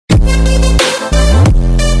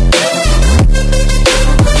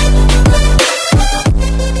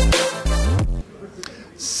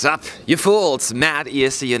What's up, you fools? Matt,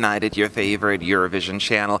 ESC United, your favorite Eurovision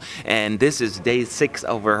channel, and this is day 6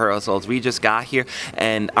 of rehearsals. We just got here,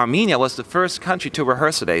 and Armenia was the first country to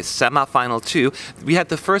rehearse today, semi-final 2. We had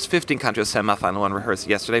the first 15 countries of semi-final 1 rehearse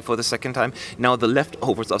yesterday for the second time. Now the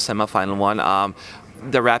leftovers of semi-final 1,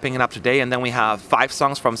 they're wrapping it up today, and then we have 5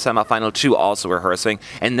 songs from semi-final 2 also rehearsing.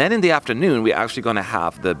 And then in the afternoon, we're actually going to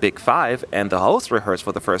have the Big 5 and the host rehearse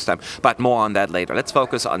for the first time. But more on that later. Let's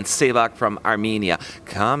focus on Sevak from Armenia.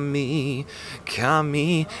 Qami,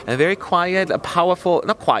 Qami. A very quiet, a powerful,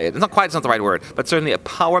 not quiet, it's not the right word, but certainly a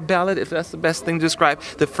power ballad, if that's the best thing to describe.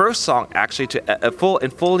 The first song actually to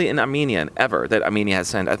fully in Armenian ever that Armenia has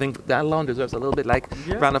sent. I think that alone deserves a little bit like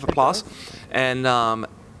round of applause. And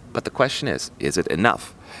but the question is it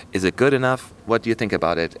enough? Is it good enough? What do you think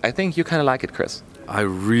about it? I think you kind of like it, Chris. I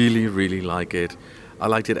really, really like it. I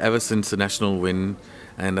liked it ever since the national win,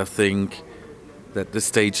 and I think that the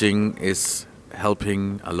staging is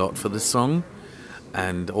helping a lot for the song,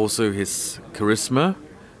 and also his charisma,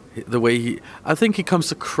 the way I think he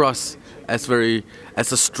comes across as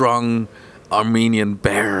a strong Armenian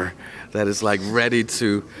bear that is like ready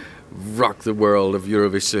to rock the world of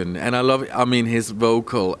Eurovision. And I mean his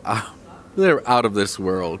vocal, they're out of this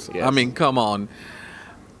world. Yes. I mean, come on.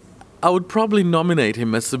 I would probably nominate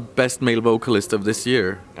him as the best male vocalist of this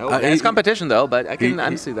year. Oh, it's competition though, but I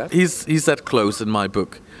can see that. He's that close in my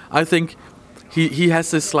book. I think he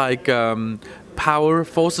has this like power,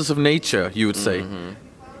 forces of nature, you would say.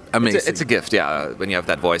 Amazing. It's a gift, yeah, when you have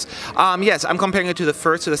that voice. Yes, I'm comparing it to the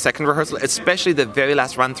first to the second rehearsal, especially the very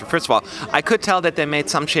last run through. First of all, I could tell that they made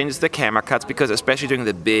some changes to the camera cuts, because especially during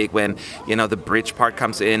the big, when, you know, the bridge part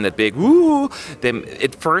comes in, that big woo, then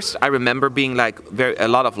at first I remember being like a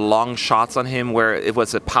lot of long shots on him where it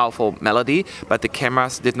was a powerful melody, but the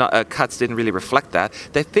cameras cuts didn't really reflect that.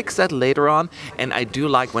 They fixed that later on, and I do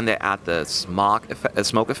like when they add the smoke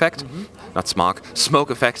effect, not smog, smoke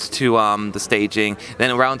effect to the staging.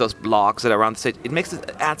 Then around those blocks that are around the stage,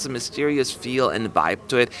 it adds a mysterious feel and vibe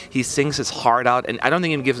to it. He sings his heart out, and I don't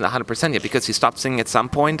think he gives it 100% yet, because he stopped singing at some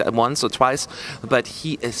point, once or twice, but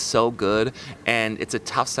he is so good, and it's a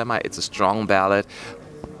tough semi, it's a strong ballad,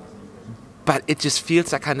 but it just feels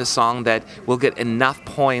that kind of song that will get enough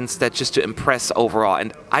points that just to impress overall,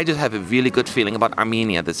 and I just have a really good feeling about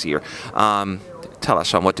Armenia this year. Tell us,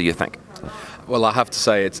 Sean, what do you think? Well, I have to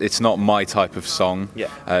say it's not my type of song. Yeah.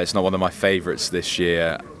 It's not one of my favourites this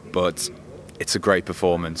year, but it's a great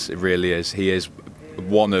performance. It really is. He is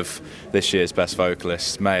one of this year's best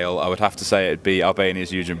vocalists, male. I would have to say it'd be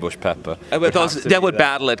Albania's Eugen Bush-Pepper. They would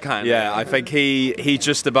battle it, kind of. Yeah, I think he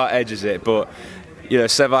just about edges it, but you know,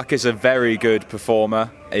 Sevak is a very good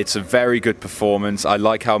performer. It's a very good performance. I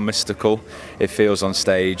like how mystical it feels on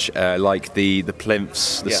stage. Like the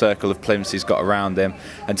plinths, the circle of plinths he's got around him.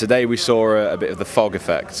 And today we saw a bit of the fog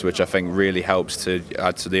effects, which I think really helps to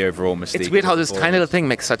add to the overall mystique. It's weird how this tiny little thing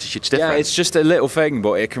makes such a huge difference. Yeah, it's just a little thing,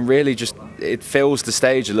 but it can really it fills the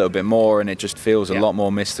stage a little bit more, and it just feels a lot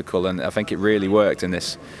more mystical. And I think it really worked in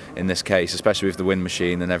this case, especially with the wind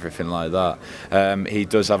machine and everything like that. He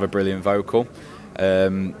does have a brilliant vocal.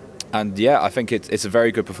 And yeah, I think it's a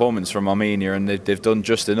very good performance from Armenia, and they've done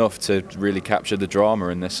just enough to really capture the drama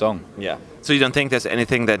in this song. Yeah. So you don't think there's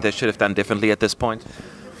anything that they should have done differently at this point?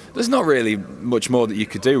 There's not really much more that you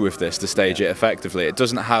could do with this to stage it effectively. It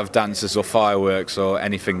doesn't have dancers or fireworks or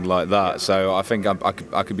anything like that. So I think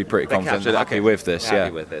I could be pretty confident and happy with this.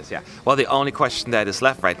 Happy with this, yeah. Well, the only question that is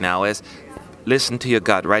left right now is, listen to your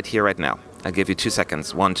gut right here, right now. I'll give you 2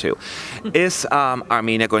 seconds. 1, 2. Is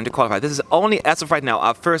Armenia going to qualify? This is only, as of right now,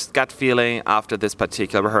 our first gut feeling after this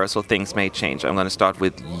particular rehearsal. Things may change. I'm going to start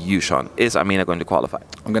with you, Sean. Is Armenia going to qualify?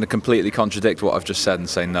 I'm going to completely contradict what I've just said and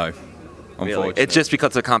say no. Really? It's just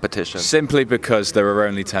because of competition? Simply because there are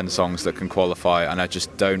only 10 songs that can qualify, and I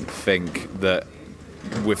just don't think that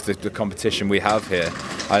with the competition we have here.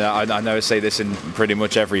 I know I say this in pretty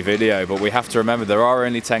much every video, but we have to remember there are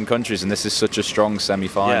only 10 countries, and this is such a strong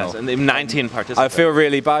semi-final. Yes, and 19 participants. I feel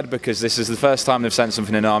really bad because this is the first time they've sent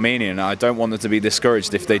something in Armenian, and I don't want them to be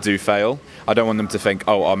discouraged if they do fail. I don't want them to think,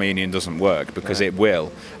 oh, Armenian doesn't work, because it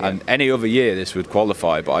will. Yeah. And any other year this would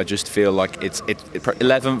qualify, but I just feel like it's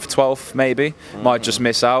 11th, 12th maybe, might just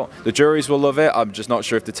miss out. The juries will love it. I'm just not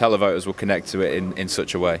sure if the televoters will connect to it in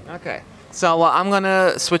such a way. Okay. So I'm going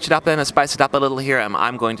to switch it up and spice it up a little here, and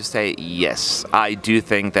I'm going to say yes. I do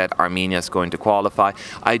think that Armenia is going to qualify.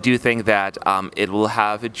 I do think that it will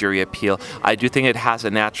have a jury appeal. I do think it has a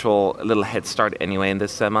natural little head start anyway in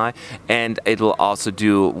this semi, and it will also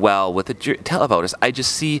do well with the televoters. I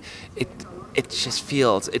just see it it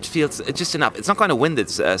feels it's just enough. It's not going to win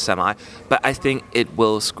this semi, but I think it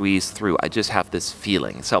will squeeze through. I just have this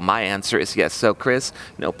feeling. So my answer is yes. So Chris,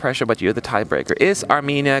 no pressure, but you're the tiebreaker. Is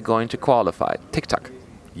Armenia going to qualify? TikTok.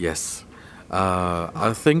 Yes.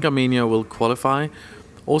 I think Armenia will qualify,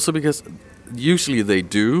 also because usually they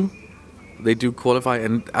do qualify,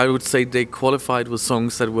 and I would say they qualified with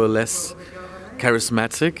songs that were less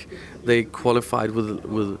charismatic. They qualified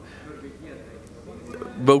with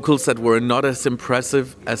vocals that were not as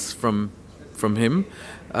impressive as from him.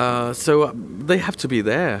 So they have to be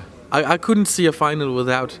there. I couldn't see a final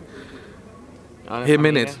without him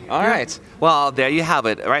in it. All right. Well, there you have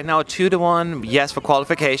it. Right now, 2-1. Yes, for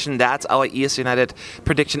qualification. That's our ES United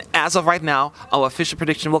prediction. As of right now, our official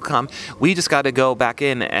prediction will come. We just got to go back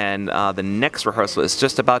in, and the next rehearsal is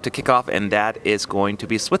just about to kick off, and that is going to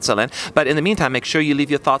be Switzerland. But in the meantime, make sure you leave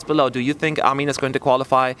your thoughts below. Do you think Armenia is going to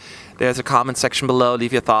qualify? There's a comment section below.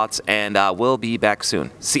 Leave your thoughts, and we'll be back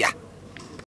soon. See ya.